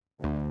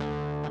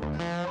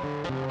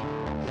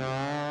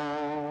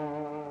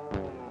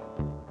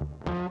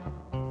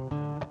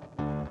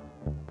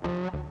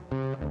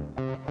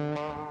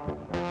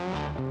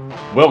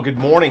Well, good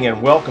morning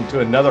and welcome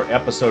to another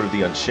episode of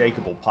the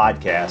Unshakable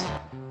Podcast.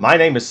 My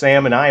name is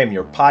Sam and I am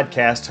your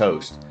podcast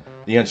host.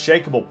 The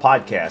Unshakable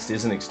Podcast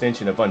is an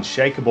extension of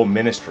Unshakable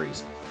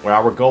Ministries, where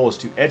our goal is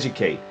to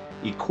educate,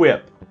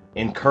 equip,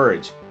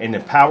 encourage, and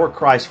empower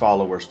Christ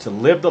followers to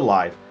live the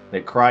life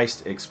that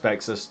Christ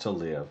expects us to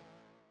live.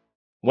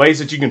 Ways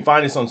that you can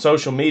find us on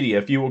social media: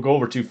 if you will go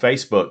over to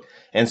Facebook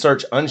and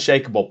search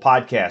Unshakable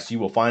Podcast, you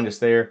will find us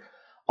there.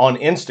 On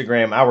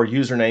Instagram, our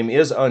username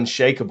is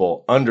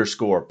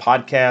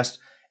unshakable_podcast.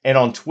 And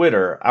on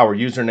Twitter, our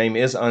username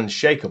is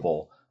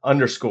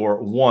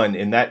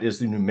unshakable_1, and that is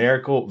the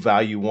numerical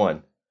value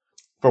 1.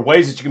 For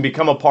ways that you can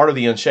become a part of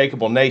the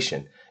Unshakable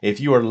Nation, if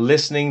you are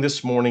listening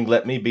this morning,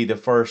 let me be the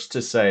first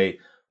to say,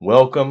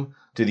 welcome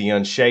to the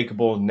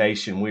Unshakable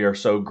Nation. We are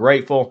so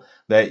grateful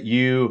that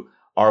you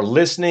are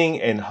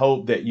listening and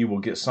hope that you will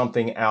get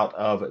something out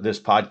of this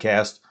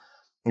podcast.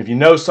 If you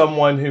know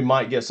someone who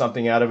might get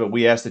something out of it,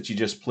 we ask that you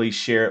just please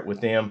share it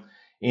with them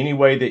any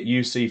way that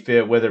you see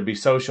fit, whether it be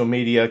social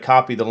media,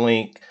 copy the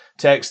link,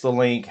 text the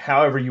link,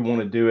 however you want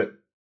to do it.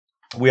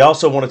 We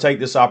also want to take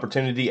this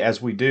opportunity,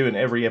 as we do in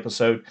every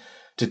episode,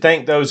 to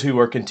thank those who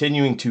are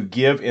continuing to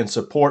give in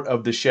support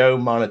of the show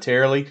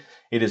monetarily.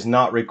 It is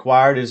not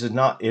required,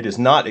 it is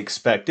not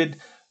expected,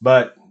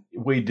 but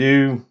we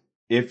do,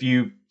 if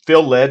you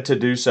feel led to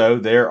do so,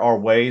 there are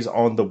ways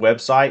on the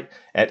website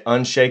at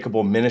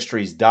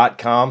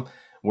unshakableministries.com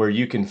where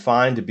you can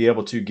find to be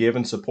able to give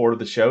in support of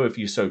the show if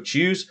you so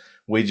choose.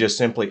 We just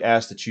simply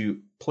ask that you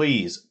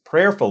please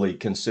prayerfully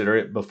consider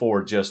it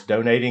before just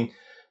donating,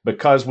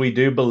 because we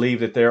do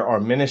believe that there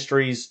are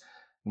ministries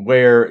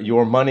where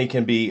your money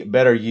can be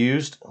better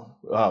used.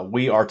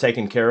 We are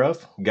taken care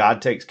of.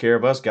 God takes care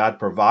of us. God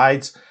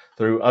provides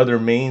through other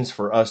means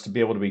for us to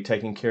be able to be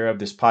taken care of.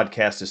 This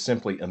podcast is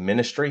simply a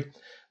ministry.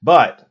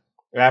 But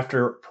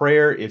after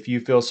prayer, if you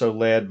feel so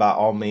led, by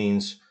all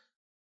means,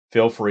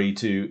 feel free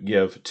to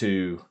give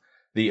to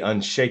the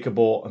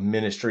Unshakable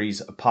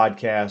Ministries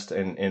podcast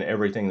and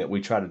everything that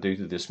we try to do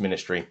through this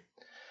ministry.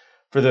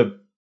 For the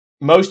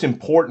most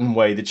important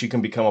way that you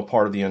can become a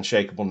part of the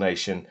Unshakable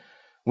Nation,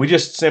 we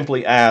just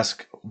simply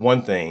ask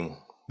one thing: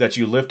 that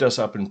you lift us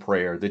up in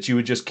prayer, that you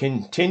would just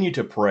continue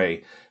to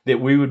pray, that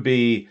we would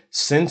be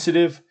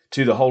sensitive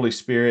to the Holy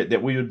Spirit,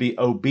 that we would be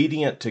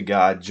obedient to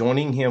God,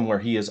 joining Him where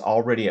He is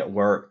already at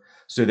work,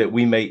 so that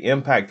we may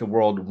impact the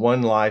world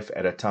one life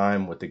at a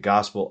time with the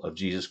gospel of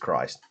Jesus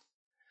Christ.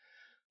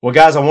 Well,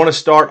 guys, I want to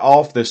start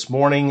off this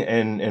morning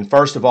and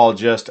first of all,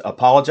 just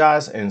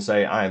apologize and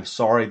say I am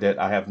sorry that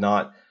I have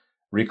not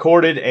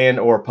recorded and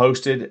or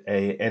posted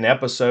an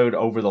episode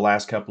over the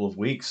last couple of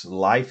weeks.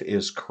 Life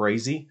is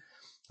crazy.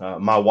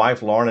 My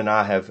wife, Lauren, and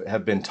I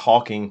have been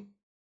talking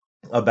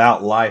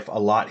about life a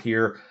lot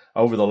here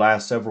over the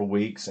last several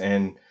weeks.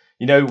 And,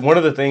 one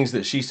of the things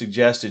that she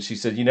suggested, she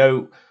said,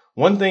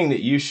 one thing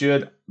that you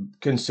should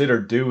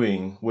consider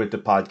doing with the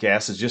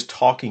podcast is just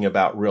talking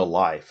about real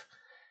life.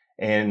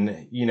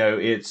 And,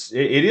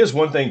 it is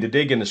one thing to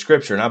dig into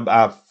scripture. And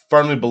I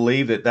firmly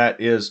believe that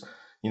is,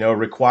 a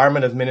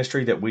requirement of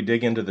ministry, that we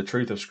dig into the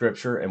truth of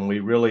scripture and we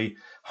really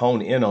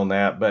hone in on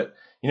that. But,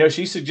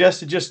 she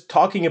suggested just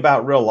talking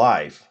about real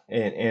life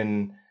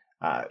and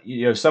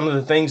some of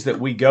the things that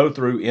we go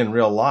through in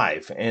real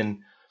life. And,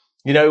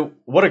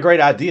 what a great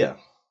idea.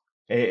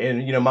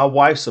 And my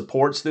wife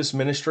supports this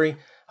ministry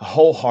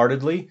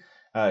wholeheartedly.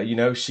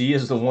 She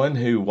is the one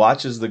who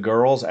watches the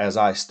girls as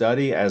I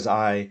study, as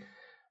I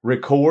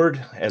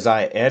record, as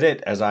I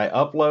edit, as I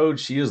upload.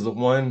 She is the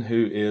one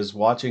who is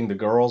watching the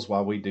girls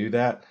while we do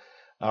that,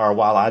 or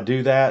while I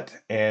do that.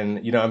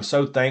 And, I'm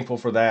so thankful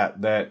for that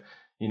that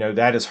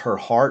is her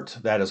heart.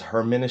 That is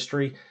her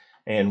ministry.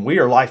 And we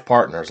are life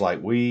partners.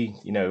 Like we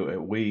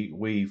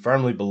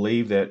firmly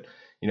believe that,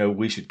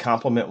 we should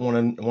complement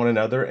one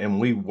another, and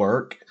we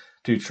work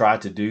to try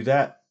to do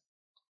that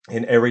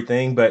in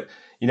everything. But,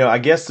 I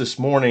guess this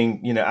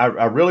morning,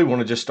 I really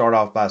want to just start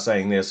off by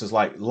saying this is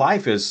like,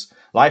 life is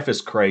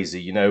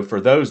crazy.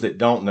 For those that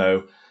don't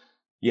know,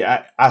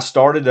 I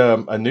started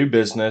a new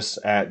business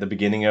at the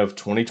beginning of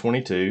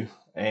 2022,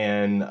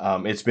 and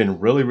it's been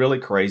really, really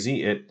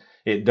crazy.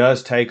 It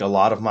does take a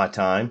lot of my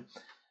time,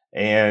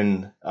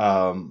 and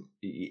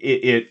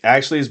it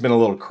actually has been a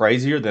little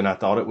crazier than I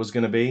thought it was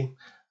going to be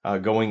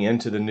going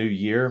into the new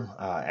year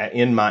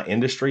in my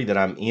industry that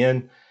I'm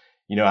in.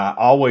 I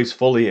always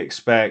fully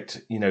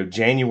expect,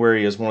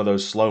 January is one of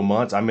those slow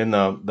months. I'm in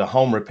the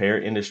home repair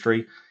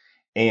industry,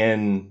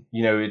 and,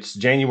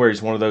 January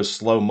is one of those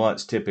slow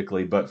months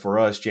typically, but for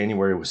us,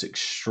 January was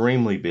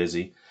extremely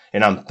busy,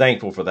 and I'm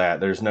thankful for that.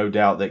 There's no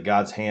doubt that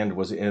God's hand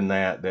was in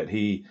that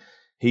He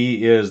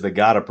is the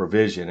God of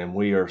provision, and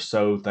we are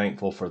so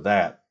thankful for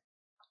that.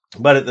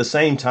 But at the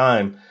same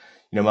time,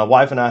 my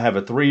wife and I have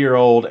a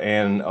 3-year-old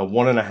and a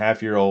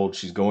 1.5-year-old.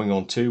 She's going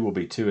on 2, will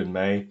be 2 in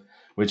May,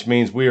 which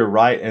means we are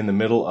right in the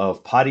middle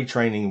of potty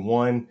training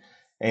one,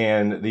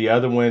 and the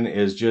other one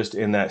is just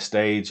in that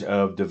stage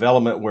of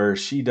development where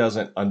she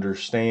doesn't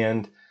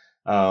understand,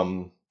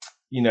 a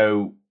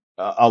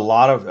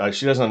lot of,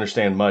 she doesn't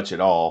understand much at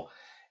all.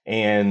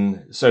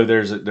 And so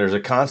there's a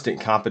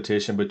constant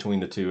competition between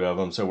the two of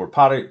them. So we're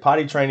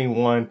potty training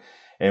one,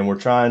 and we're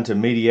trying to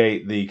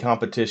mediate the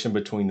competition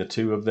between the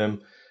two of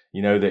them,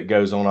 that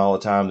goes on all the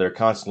time. They're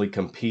constantly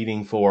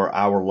competing for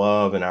our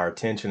love and our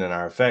attention and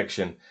our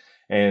affection.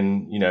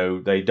 And,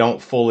 they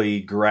don't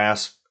fully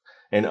grasp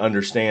and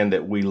understand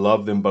that we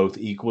love them both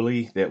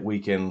equally, that we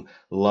can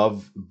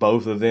love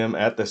both of them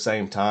at the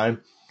same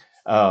time.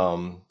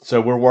 So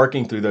we're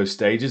working through those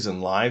stages in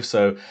life.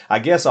 So I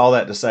guess all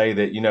that to say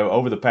that,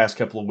 over the past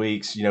couple of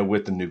weeks,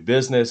 with the new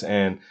business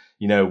and,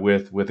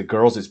 with the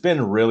girls, it's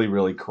been really,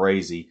 really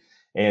crazy.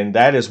 And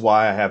that is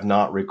why I have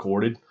not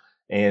recorded.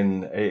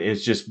 And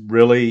it's just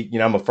really,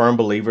 I'm a firm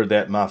believer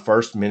that my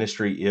first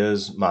ministry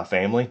is my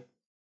family.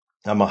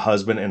 I'm a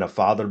husband and a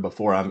father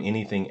before I'm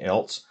anything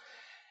else.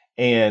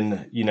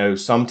 And,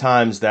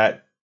 sometimes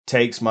that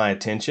takes my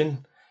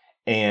attention,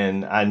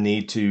 and I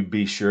need to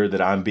be sure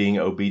that I'm being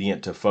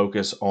obedient to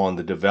focus on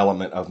the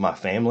development of my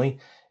family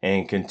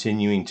and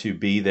continuing to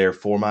be there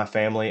for my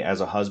family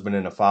as a husband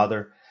and a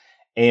father.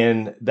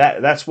 And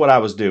that's what I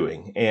was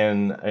doing.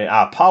 And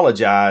I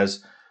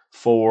apologize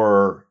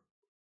for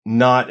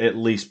not at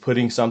least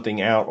putting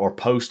something out or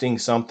posting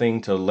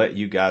something to let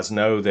you guys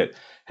know that,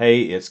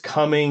 hey, it's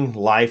coming.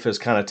 Life has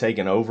kind of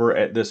taken over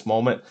at this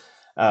moment.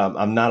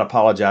 I'm not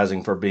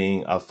apologizing for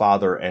being a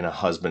father and a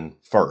husband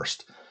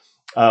first.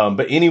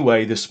 But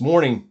anyway, this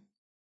morning,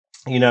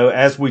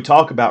 as we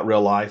talk about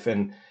real life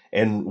and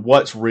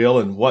what's real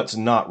and what's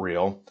not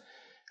real,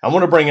 I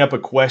want to bring up a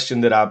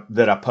question that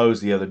I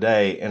posed the other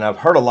day, and I've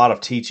heard a lot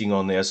of teaching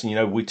on this.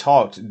 And, we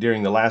talked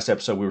during the last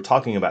episode, we were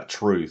talking about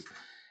truth,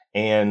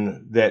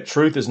 and that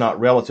truth is not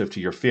relative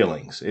to your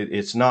feelings.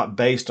 It's not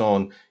based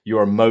on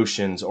your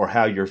emotions or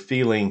how you're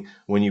feeling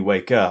when you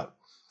wake up.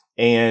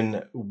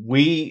 And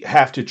we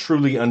have to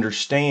truly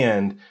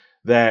understand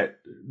that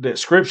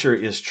Scripture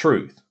is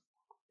truth,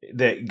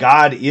 that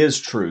God is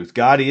truth.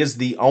 God is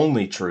the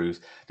only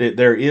truth, that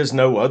there is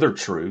no other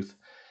truth.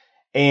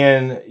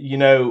 And,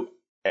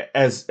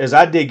 as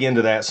I dig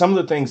into that, some of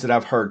the things that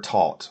I've heard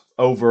taught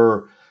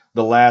over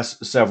the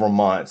last several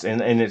months,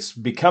 and it's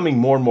becoming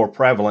more and more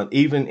prevalent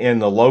even in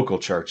the local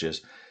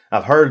churches.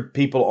 I've heard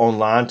people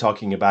online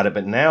talking about it,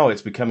 but now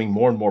it's becoming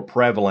more and more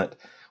prevalent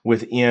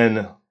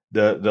within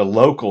the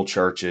local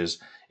churches,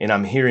 and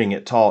I'm hearing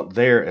it taught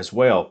there as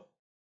well.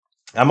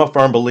 I'm a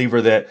firm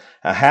believer that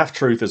a half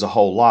truth is a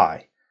whole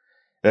lie.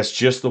 That's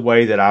just the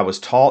way that I was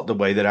taught, the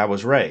way that I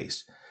was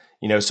raised.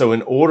 So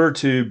in order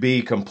to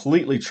be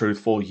completely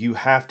truthful, you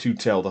have to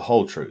tell the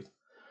whole truth.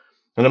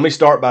 And let me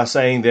start by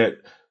saying that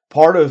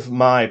part of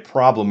my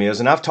problem is,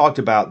 and I've talked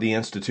about the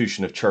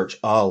institution of church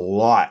a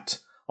lot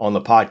on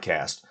the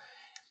podcast.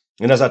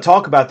 And as I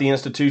talk about the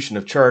institution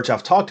of church,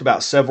 I've talked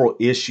about several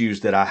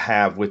issues that I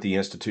have with the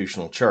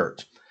institutional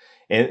church.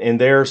 And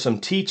there are some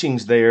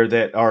teachings there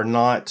that are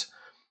not,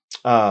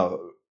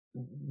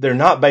 they're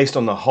not based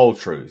on the whole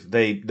truth.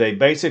 They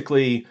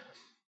basically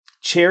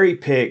cherry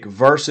pick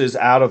verses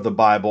out of the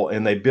Bible,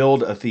 and they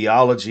build a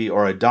theology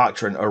or a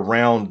doctrine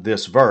around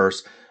this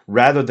verse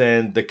rather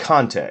than the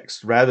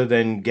context, rather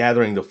than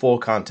gathering the full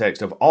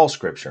context of all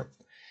Scripture.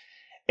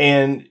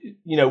 And,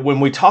 when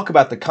we talk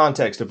about the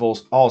context of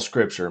all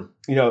Scripture,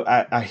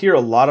 I hear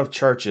a lot of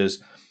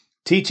churches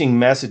teaching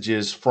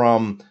messages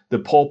from the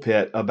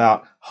pulpit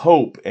about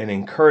hope and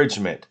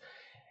encouragement.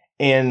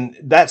 And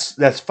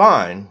that's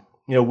fine.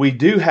 We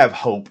do have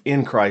hope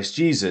in Christ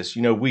Jesus.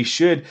 We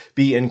should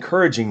be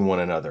encouraging one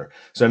another.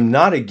 So I'm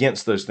not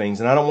against those things,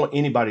 and I don't want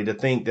anybody to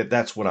think that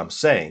that's what I'm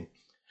saying.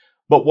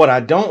 But what I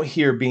don't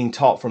hear being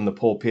taught from the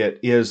pulpit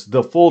is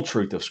the full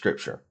truth of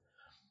Scripture.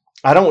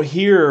 I don't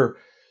hear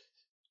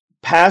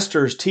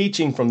pastors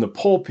teaching from the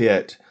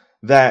pulpit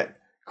that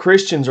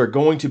Christians are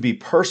going to be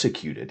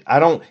persecuted. I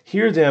don't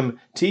hear them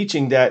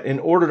teaching that in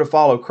order to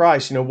follow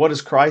Christ, what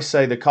does Christ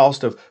say the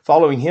cost of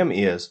following him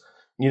is?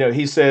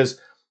 He says,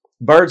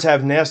 birds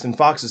have nests and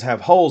foxes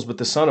have holes, but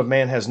the Son of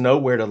Man has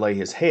nowhere to lay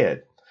his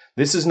head.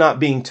 This is not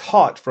being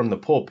taught from the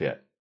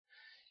pulpit.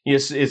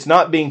 It's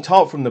not being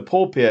taught from the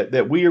pulpit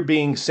that we are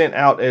being sent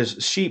out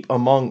as sheep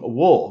among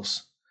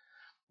wolves.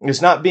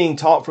 It's not being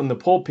taught from the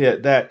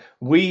pulpit that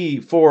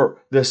we,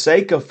 for the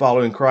sake of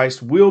following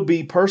Christ, will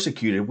be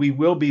persecuted. We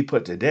will be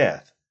put to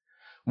death.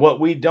 What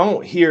we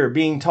don't hear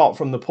being taught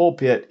from the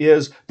pulpit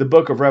is the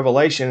book of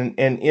Revelation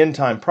and end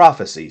time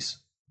prophecies.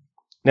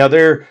 Now,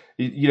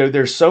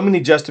 there's so many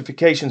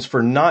justifications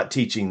for not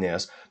teaching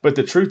this, but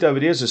the truth of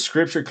it is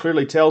Scripture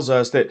clearly tells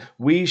us that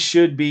we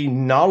should be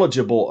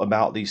knowledgeable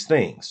about these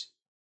things.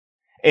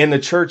 And the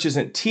church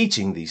isn't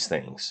teaching these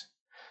things.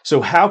 So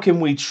how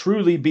can we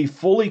truly be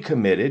fully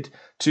committed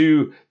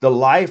to a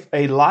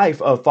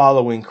life of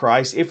following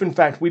Christ if in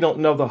fact we don't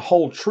know the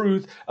whole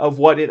truth of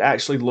what it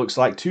actually looks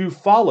like to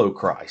follow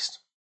Christ?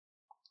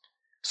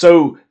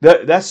 So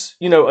that's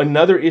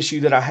another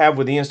issue that I have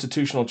with the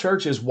institutional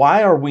church is,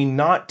 why are we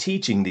not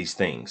teaching these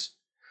things?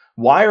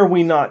 Why are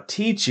we not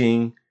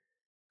teaching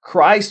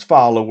Christ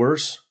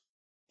followers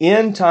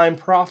end time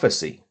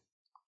prophecy?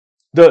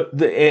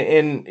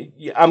 And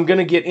I'm going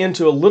to get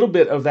into a little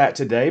bit of that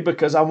today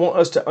because I want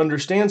us to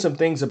understand some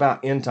things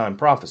about end time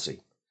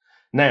prophecy.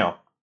 Now,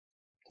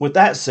 with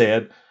that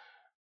said,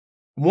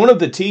 one of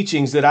the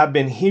teachings that I've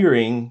been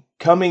hearing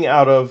coming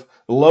out of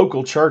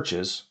local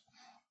churches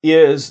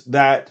is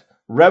that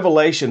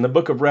Revelation, the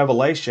book of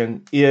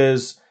Revelation,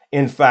 is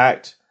in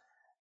fact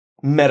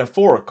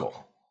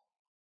metaphorical,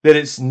 that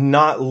it's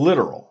not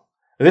literal.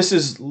 This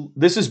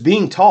is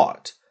being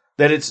taught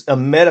that it's a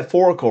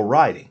metaphorical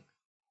writing.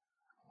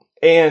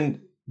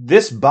 And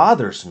this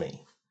bothers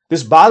me.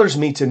 This bothers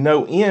me to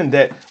no end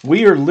that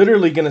we are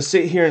literally going to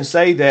sit here and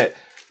say that,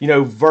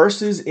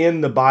 verses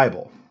in the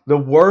Bible, the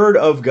Word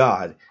of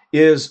God,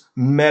 is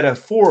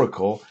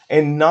metaphorical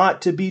and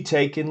not to be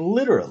taken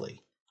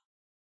literally.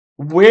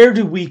 Where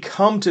do we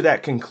come to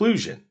that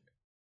conclusion?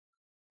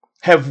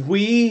 Have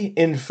we,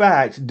 in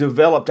fact,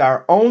 developed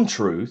our own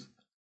truth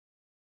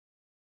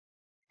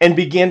and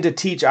begin to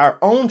teach our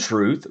own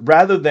truth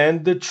rather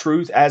than the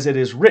truth as it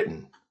is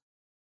written?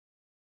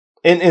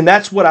 And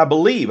that's what I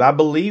believe. I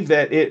believe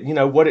that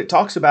what it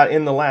talks about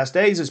in the last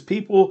days is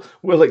people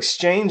will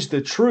exchange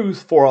the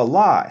truth for a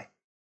lie.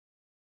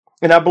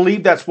 And I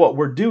believe that's what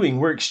we're doing.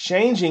 We're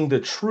exchanging the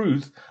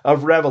truth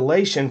of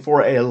Revelation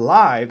for a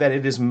lie that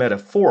it is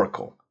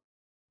metaphorical.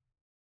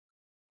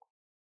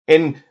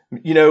 And,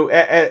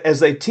 as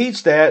they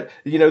teach that,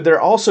 they're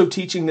also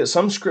teaching that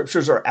some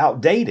scriptures are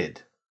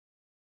outdated.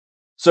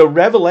 So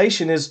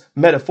Revelation is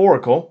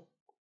metaphorical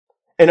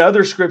and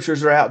other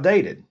scriptures are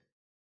outdated.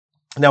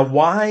 Now,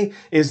 why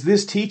is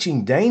this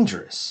teaching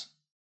dangerous?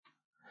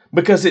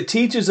 Because it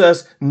teaches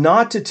us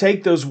not to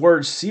take those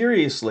words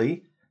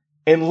seriously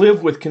and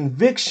live with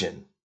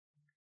conviction.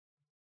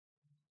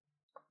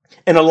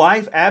 And a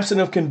life absent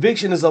of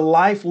conviction is a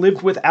life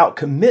lived without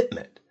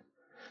commitment.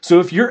 So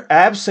if you're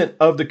absent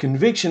of the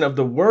conviction of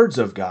the words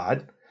of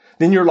God,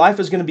 then your life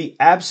is going to be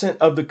absent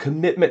of the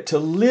commitment to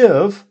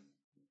live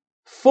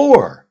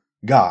for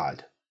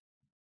God.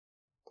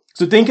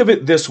 So think of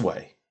it this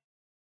way.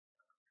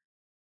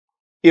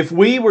 If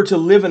we were to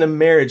live in a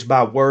marriage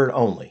by word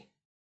only,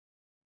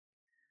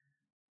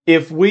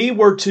 if we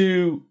were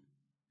to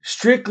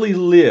strictly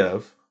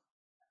live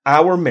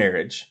our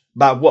marriage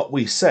by what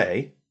we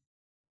say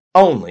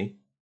only,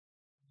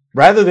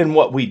 rather than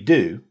what we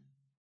do,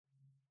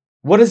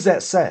 what does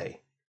that say?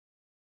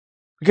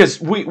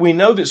 Because we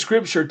know that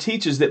Scripture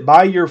teaches that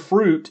by your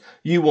fruit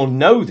you will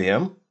know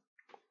them.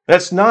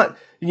 That's not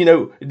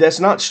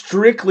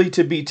strictly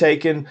to be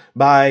taken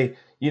by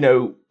in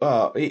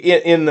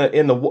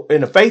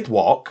a faith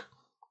walk.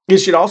 It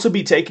should also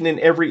be taken in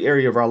every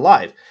area of our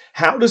life.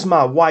 How does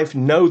my wife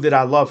know that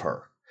I love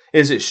her?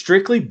 Is it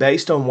strictly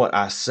based on what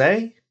I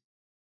say?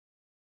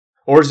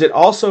 Or is it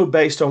also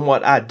based on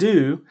what I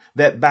do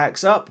that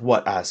backs up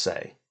what I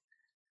say?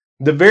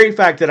 The very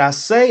fact that I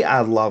say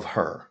I love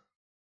her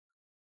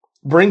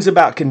brings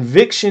about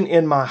conviction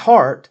in my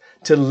heart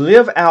to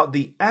live out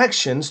the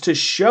actions to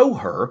show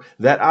her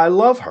that I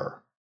love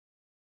her.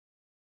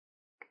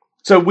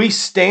 So we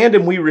stand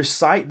and we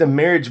recite the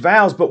marriage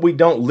vows, but we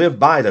don't live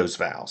by those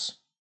vows.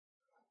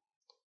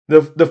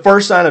 The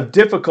first sign of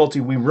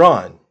difficulty, we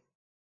run.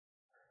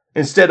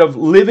 Instead of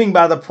living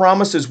by the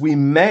promises we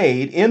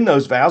made in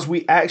those vows,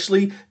 we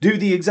actually do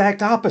the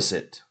exact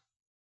opposite.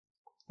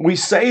 We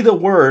say the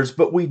words,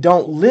 but we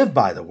don't live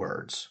by the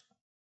words.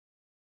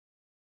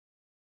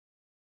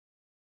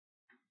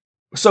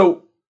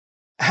 So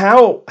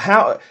how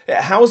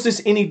is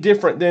this any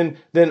different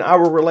than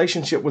our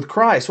relationship with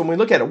Christ? When we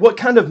look at it, what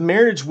kind of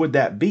marriage would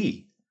that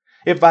be?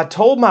 If I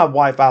told my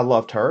wife I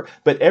loved her,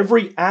 but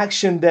every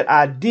action that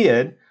I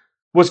did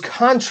was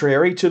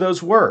contrary to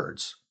those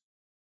words.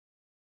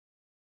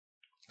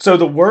 So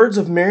the words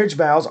of marriage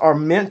vows are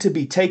meant to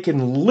be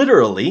taken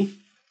literally,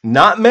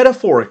 not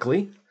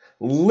metaphorically,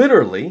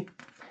 literally,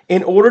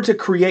 in order to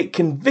create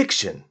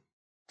conviction,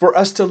 for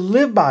us to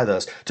live by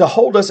those, to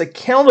hold us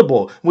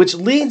accountable, which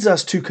leads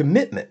us to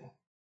commitment.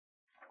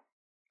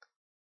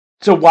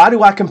 So why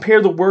do I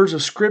compare the words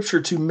of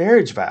Scripture to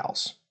marriage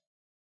vows?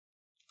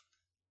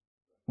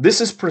 This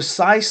is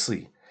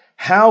precisely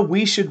how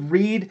we should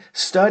read,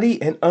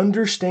 study, and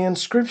understand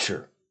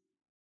Scripture.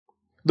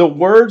 The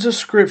words of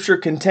Scripture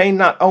contain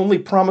not only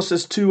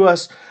promises to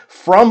us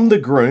from the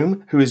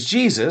groom, who is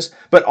Jesus,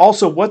 but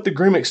also what the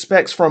groom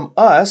expects from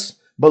us,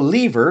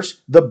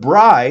 believers, the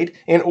bride,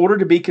 in order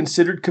to be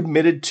considered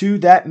committed to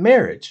that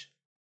marriage.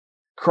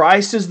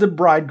 Christ is the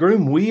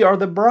bridegroom, we are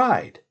the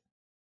bride.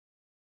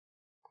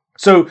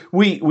 So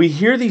we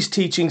hear these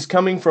teachings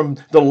coming from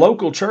the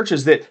local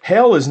churches that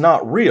hell is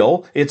not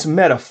real, it's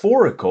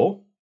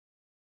metaphorical.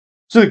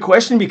 So the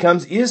question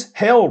becomes, is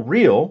hell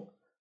real?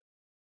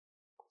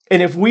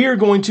 And if we are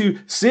going to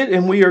sit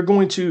and we are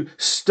going to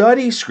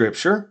study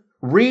Scripture,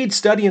 read,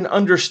 study, and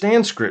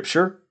understand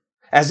Scripture,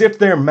 as if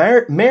they're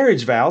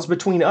marriage vows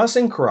between us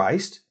and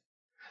Christ,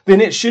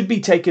 then it should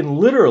be taken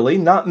literally,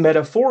 not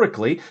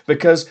metaphorically,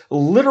 because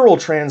literal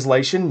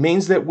translation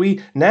means that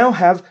we now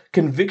have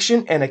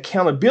conviction and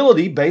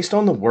accountability based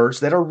on the words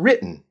that are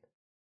written.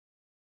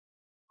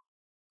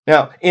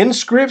 Now, in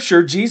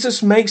Scripture,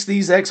 Jesus makes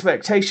these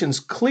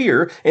expectations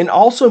clear and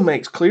also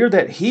makes clear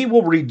that he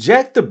will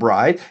reject the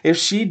bride if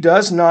she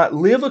does not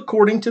live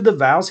according to the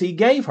vows he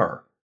gave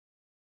her.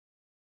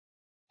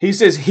 He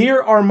says, "Here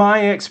are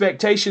my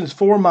expectations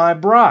for my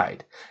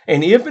bride.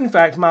 And if in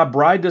fact my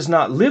bride does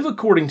not live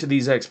according to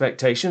these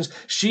expectations,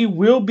 she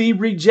will be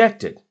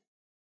rejected."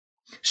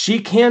 She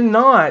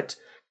cannot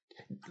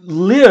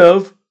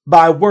live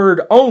by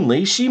word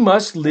only. She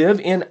must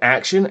live in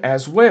action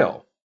as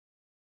well.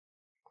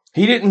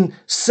 He didn't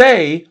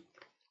say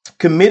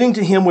committing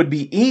to him would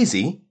be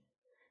easy.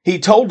 He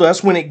told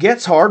us when it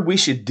gets hard, we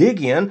should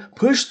dig in,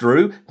 push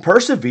through,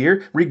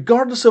 persevere,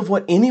 regardless of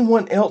what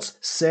anyone else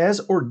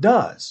says or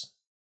does.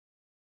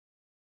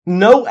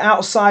 No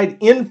outside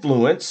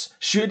influence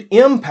should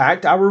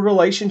impact our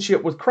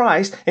relationship with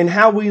Christ and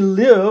how we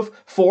live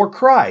for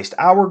Christ,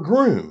 our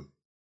groom.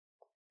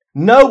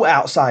 No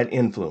outside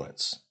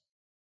influence.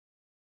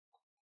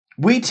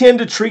 We tend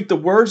to treat the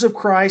words of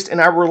Christ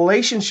and our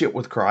relationship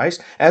with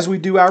Christ as we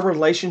do our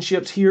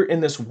relationships here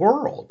in this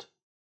world.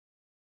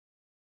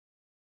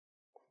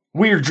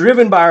 We are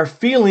driven by our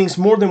feelings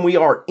more than we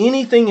are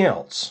anything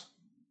else.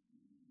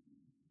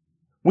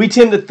 We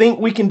tend to think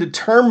we can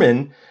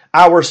determine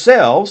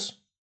ourselves.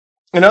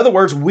 In other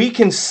words, we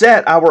can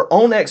set our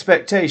own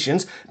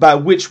expectations by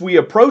which we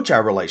approach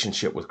our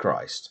relationship with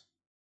Christ.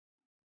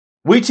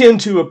 We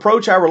tend to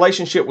approach our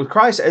relationship with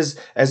Christ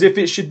as if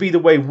it should be the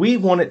way we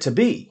want it to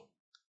be.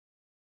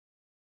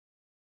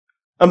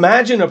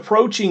 Imagine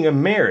approaching a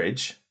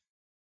marriage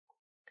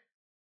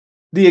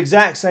the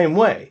exact same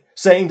way,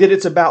 saying that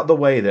it's about the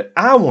way that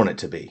I want it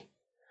to be,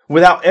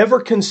 without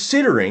ever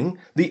considering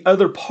the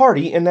other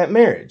party in that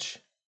marriage.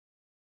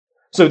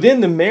 So then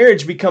the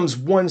marriage becomes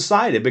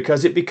one-sided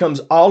because it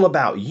becomes all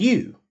about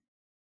you,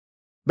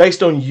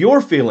 based on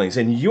your feelings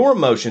and your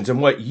emotions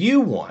and what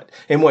you want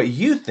and what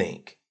you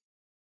think.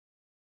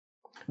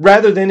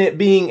 Rather than it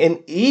being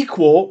an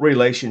equal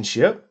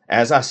relationship,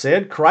 as I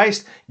said,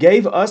 Christ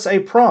gave us a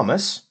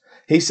promise.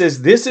 He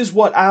says, "This is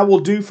what I will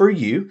do for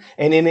you,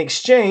 and in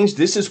exchange,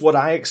 this is what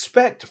I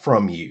expect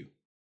from you."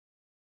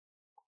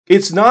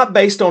 It's not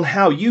based on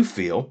how you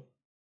feel.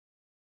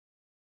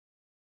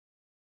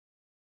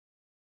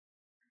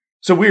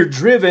 So we're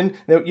driven,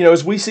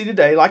 as we see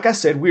today, like I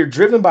said, we're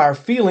driven by our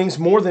feelings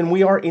more than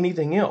we are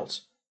anything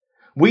else.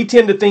 We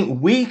tend to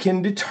think we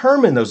can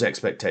determine those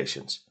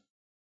expectations.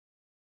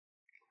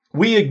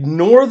 We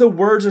ignore the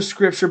words of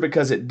Scripture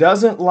because it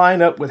doesn't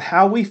line up with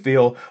how we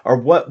feel or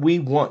what we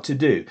want to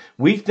do.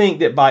 We think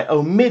that by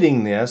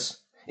omitting this,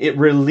 it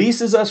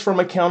releases us from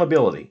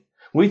accountability.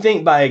 We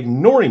think by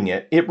ignoring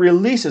it, it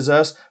releases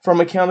us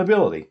from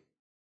accountability.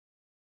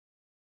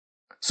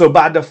 So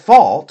by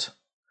default,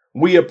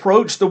 we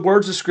approach the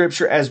words of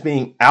Scripture as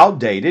being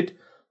outdated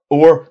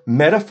or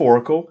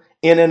metaphorical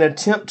in an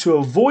attempt to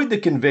avoid the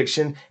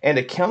conviction and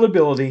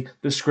accountability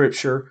the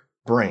Scripture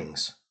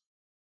brings.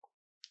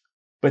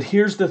 But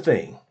here's the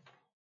thing.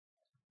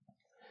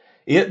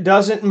 It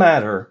doesn't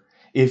matter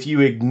if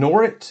you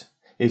ignore it,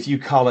 if you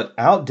call it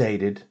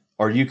outdated,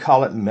 or you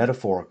call it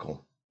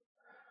metaphorical.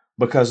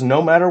 Because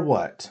no matter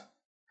what,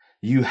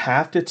 you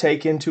have to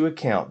take into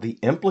account the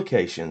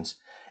implications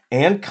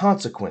and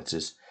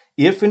consequences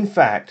if in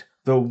fact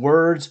the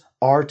words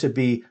are to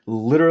be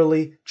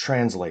literally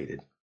translated,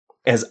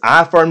 as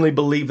I firmly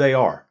believe they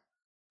are.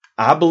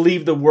 I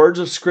believe the words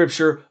of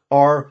Scripture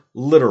are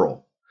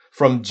literal.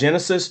 From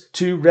Genesis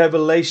to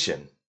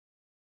Revelation,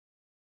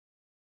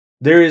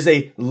 there is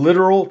a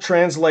literal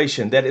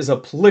translation that is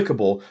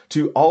applicable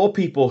to all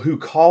people who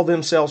call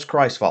themselves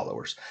Christ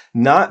followers,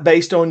 not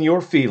based on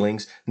your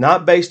feelings,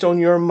 not based on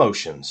your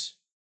emotions.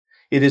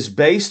 It is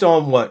based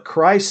on what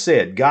Christ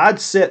said.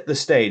 God set the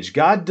stage.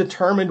 God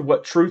determined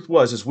what truth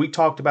was, as we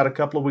talked about a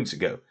couple of weeks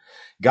ago.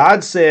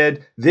 God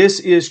said,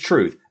 "This is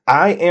truth.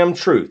 I am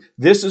truth.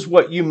 This is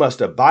what you must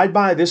abide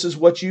by. This is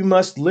what you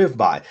must live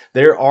by.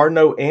 There are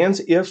no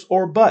ands, ifs,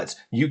 or buts.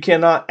 You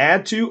cannot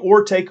add to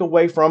or take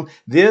away from.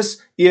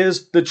 This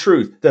is the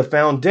truth, the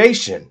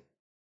foundation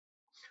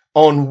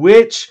on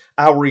which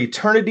our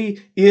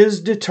eternity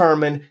is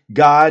determined.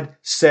 God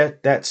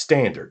set that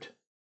standard."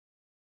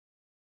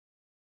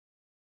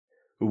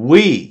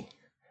 We,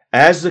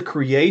 as the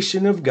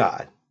creation of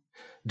God,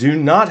 do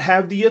not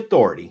have the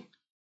authority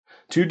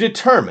to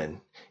determine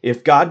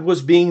if God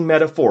was being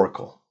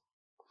metaphorical.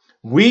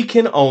 We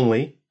can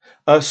only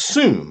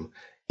assume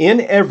in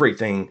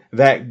everything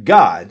that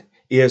God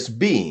is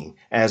being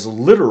as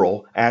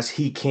literal as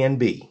He can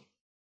be.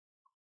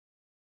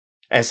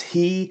 As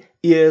He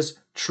is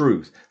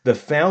truth, the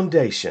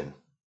foundation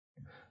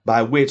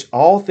by which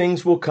all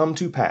things will come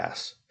to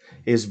pass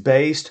is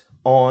based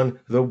on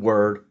the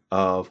Word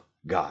of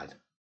God.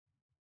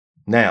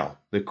 Now,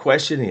 the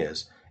question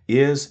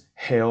is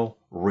hell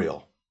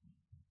real?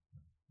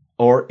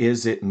 Or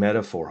is it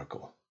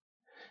metaphorical?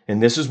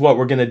 And this is what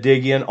we're going to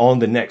dig in on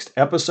the next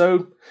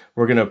episode.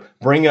 We're going to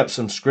bring up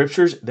some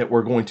scriptures that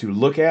we're going to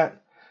look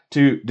at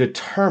to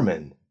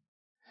determine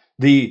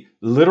the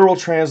literal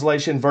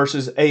translation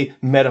versus a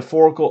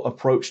metaphorical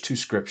approach to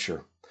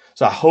Scripture.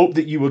 So I hope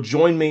that you will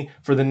join me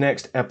for the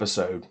next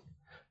episode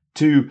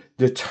to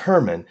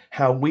determine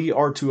how we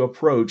are to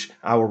approach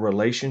our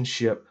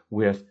relationship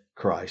with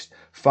Christ.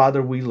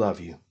 Father, we love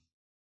you.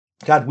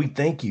 God, we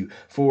thank you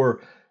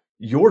for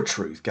your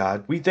truth,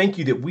 God. We thank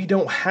you that we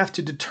don't have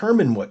to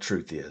determine what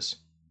truth is.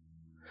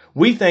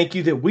 We thank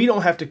you that we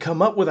don't have to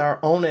come up with our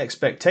own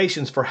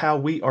expectations for how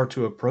we are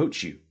to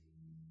approach you.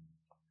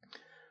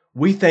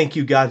 We thank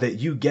you, God, that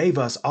you gave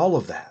us all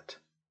of that.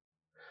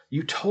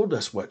 You told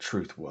us what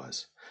truth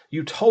was.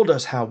 You told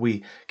us how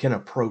we can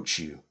approach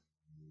you.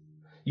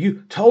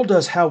 You told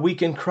us how we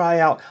can cry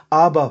out,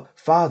 Abba,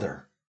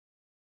 Father.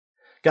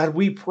 God,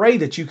 we pray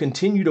that you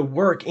continue to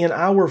work in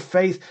our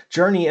faith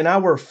journey, in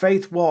our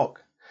faith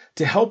walk,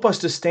 to help us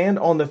to stand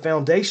on the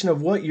foundation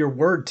of what your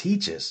word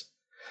teaches.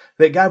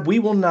 That God, we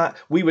would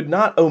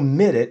not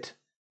omit it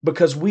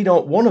because we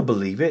don't want to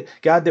believe it.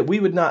 God, that we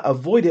would not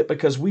avoid it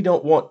because we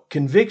don't want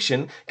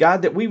conviction.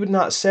 God, that we would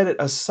not set it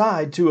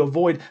aside to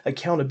avoid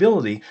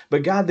accountability.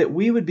 But God, that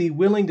we would be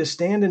willing to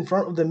stand in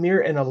front of the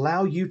mirror and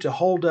allow you to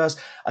hold us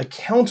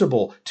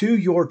accountable to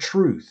your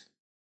truth.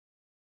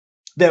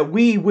 That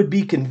we would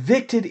be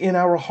convicted in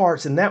our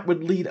hearts, and that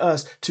would lead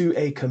us to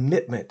a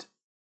commitment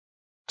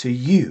to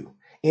you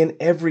in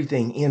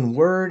everything, in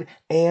word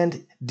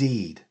and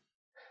deed.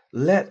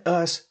 Let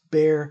us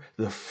bear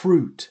the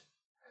fruit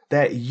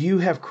that you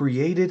have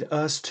created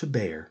us to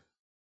bear.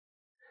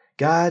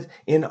 God,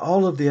 in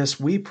all of this,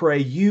 we pray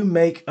you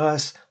make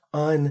us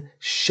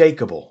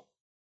unshakable,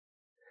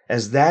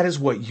 as that is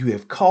what you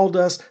have called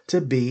us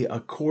to be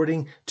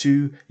according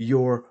to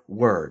your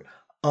word.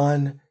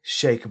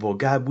 Unshakable.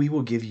 God, we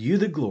will give you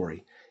the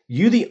glory,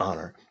 you the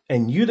honor,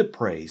 and you the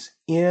praise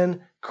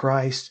in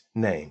Christ's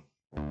name.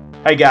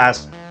 Hey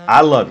guys,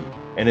 I love you.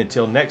 And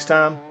until next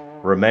time,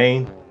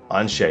 remain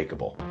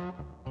unshakable.